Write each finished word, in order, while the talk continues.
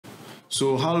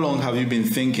So how long have you been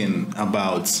thinking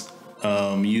about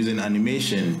using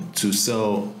animation to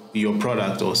sell your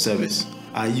product or service?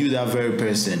 Are you that very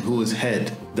person who has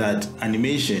heard that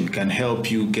animation can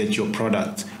help you get your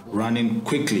product running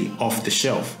quickly off the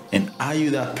shelf? And are you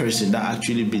that person that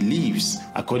actually believes,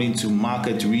 according to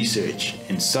market research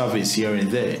and surveys here and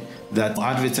there, that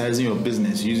advertising your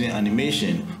business using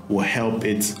animation will help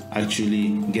it actually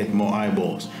get more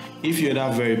eyeballs? If you're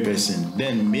that very person,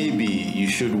 then maybe you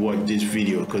should watch this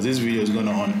video, because this video is going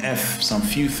to unearth some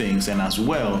few things and as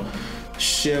well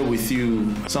share with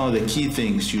you some of the key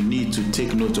things you need to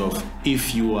take note of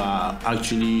if you are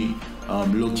actually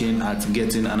looking at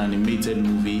getting an animated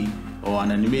movie or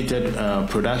an animated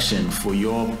production for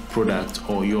your product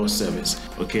or your service.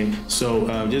 Okay, so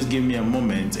just give me a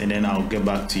moment and then I'll get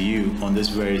back to you on this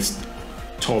very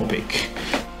topic.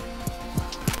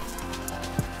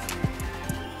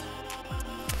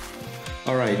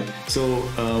 All right, so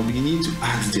you need to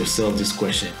ask yourself this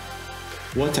question: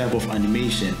 what type of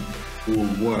animation will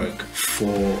work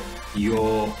for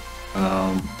your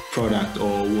product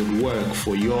or would work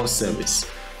for your service?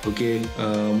 Okay,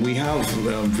 we have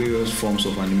various forms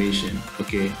of animation,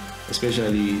 okay,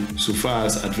 especially so far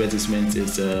as advertisement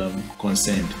is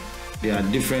concerned. There are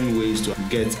different ways to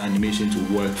get animation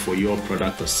to work for your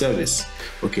product or service.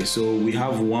 Okay, so we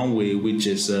have one way, which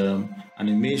is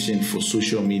animation for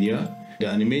social media. The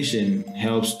animation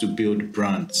helps to build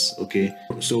brands. Okay,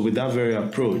 so with that very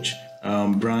approach,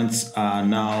 brands are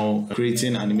now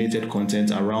creating animated content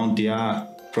around their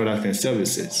product and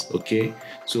services. Okay,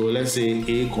 so let's say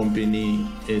a company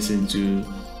is into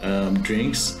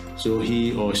drinks, so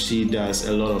he or she does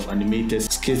a lot of animated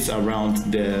skits around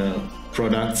the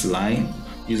product line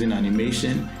using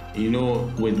animation. You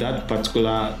know, with that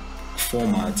particular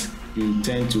format, you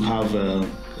tend to have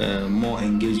more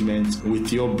engagement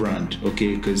with your brand,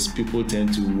 okay, because people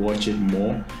tend to watch it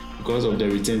more because of the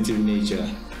retentive nature.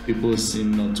 People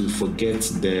seem not to forget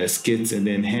the skits and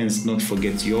then hence not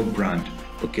forget your brand.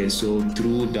 Okay, so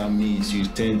through that means you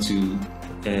tend to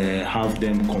have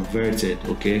them converted,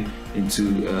 okay,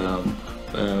 into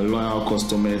loyal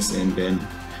customers, and then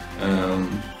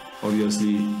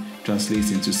obviously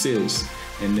translates into sales.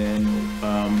 And then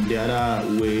the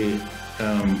other way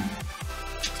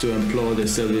to employ the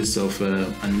service of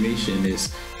animation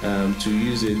is to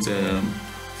use it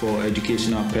for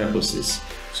educational purposes.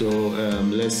 So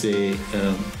let's say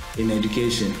in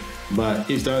education, but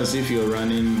if you're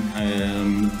running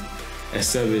a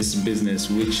service business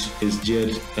which is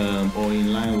geared or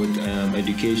in line with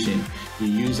education, you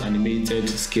use animated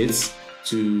skits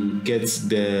to get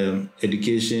the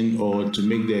education or to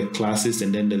make the classes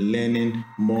and then the learning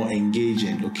more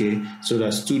engaging, okay, so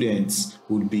that students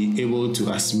would be able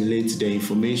to assimilate the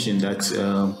information that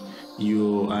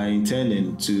you are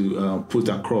intending to put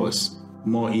across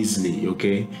more easily,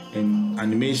 okay. And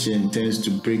animation tends to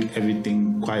break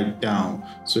everything quite down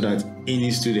so that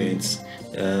any students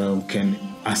can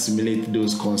assimilate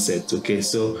those concepts, okay.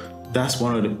 So that's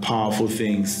one of the powerful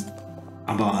things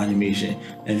about animation.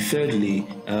 And thirdly,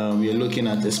 we are looking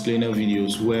at explainer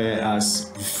videos,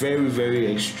 whereas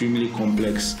very extremely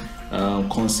complex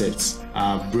concepts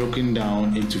are broken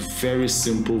down into very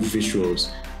simple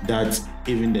visuals that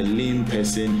even the lame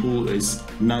person who is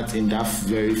not in that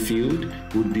very field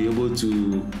would be able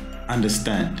to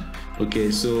understand.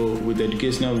 Okay, so with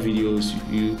educational videos,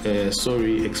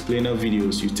 explainer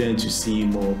videos, you tend to see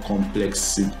more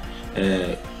complex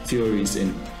theories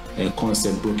and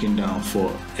concept broken down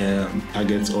for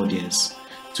target audience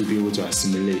to be able to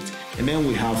assimilate. And then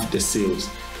we have the sales.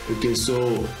 Okay,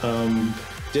 so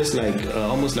just like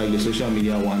almost like the social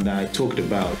media one that I talked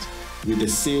about, with the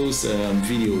sales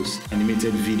videos,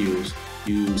 animated videos,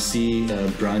 you see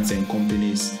brands and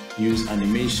companies use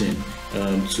animation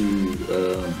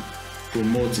to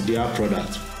promote their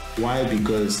product. Why?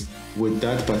 Because with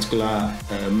that particular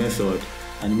method,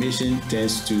 animation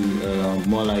tends to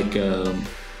more like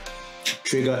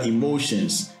trigger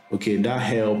emotions, okay, that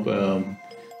help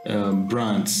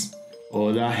brands,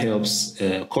 or that helps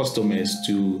customers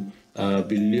to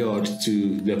be lured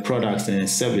to the products and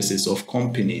services of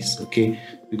companies, okay,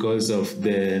 because of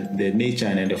the nature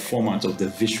and the format of the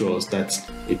visuals that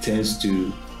it tends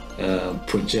to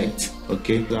project,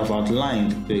 okay. So I've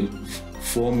outlined the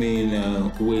four main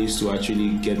ways to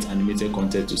actually get animated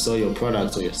content to sell your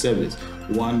product or your service.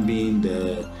 One being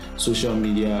the social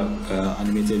media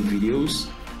animated videos,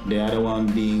 the other one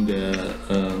being the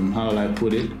how will I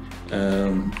put it,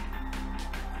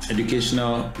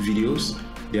 educational videos,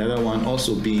 the other one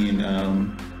also being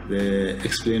the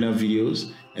explainer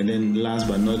videos, and then last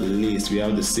but not the least, we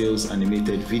have the sales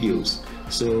animated videos.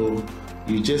 So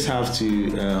you just have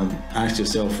to ask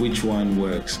yourself which one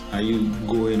works. Are you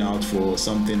going out for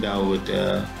something that would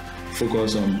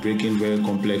focus on breaking very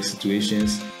complex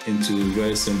situations into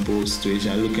very simple situations?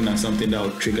 Are you looking at something that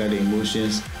will trigger the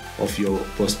emotions of your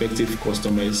prospective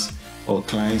customers or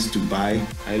clients to buy?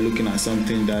 Are you looking at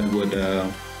something that would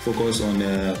focus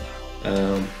on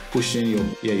pushing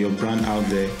your brand out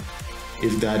there?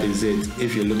 If that is it,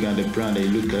 if you're looking at the brand, you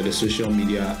look at the social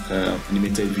media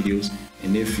animated videos.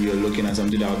 And if you're looking at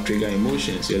something that will trigger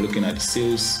emotions, you're looking at the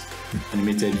sales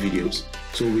animated videos.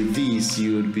 So with these,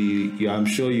 I'm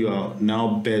sure you are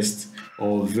now best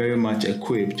or very much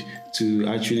equipped to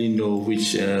actually know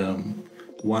which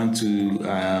one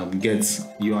to get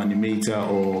your animator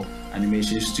or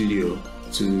animation studio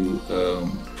to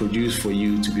produce for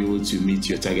you to be able to meet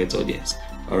your target audience.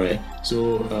 All right,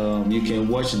 so you can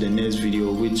watch the next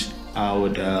video, which I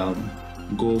would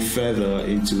go further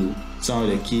into some of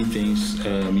the key things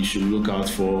you should look out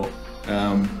for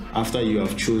after you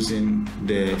have chosen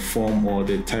the form or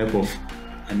the type of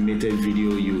animated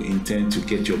video you intend to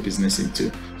get your business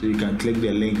into. So you can click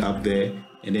the link up there,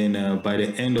 and then by the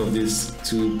end of this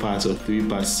 2-part or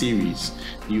 3-part series,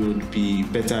 you would be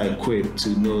better equipped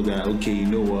to know that, okay, you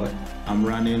know what, I'm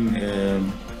running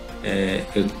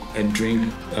a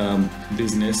drink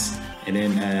business, and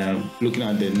then looking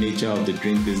at the nature of the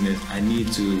drink business, I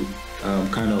need to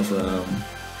kind of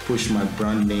push my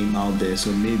brand name out there.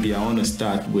 So maybe I want to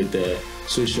start with the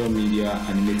social media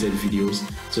animated videos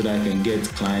so that I can get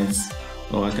clients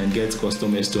or I can get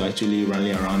customers to actually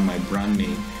rally around my brand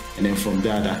name, and then from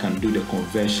that I can do the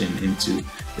conversion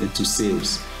into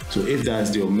sales. So if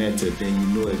that's your method, then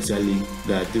you know exactly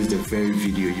that this is the very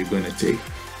video you're going to take.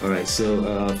 All right,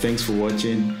 so thanks for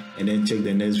watching, and then check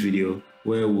the next video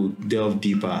where we'll delve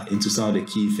deeper into some of the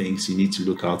key things you need to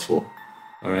look out for.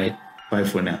 All right, bye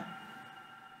for now.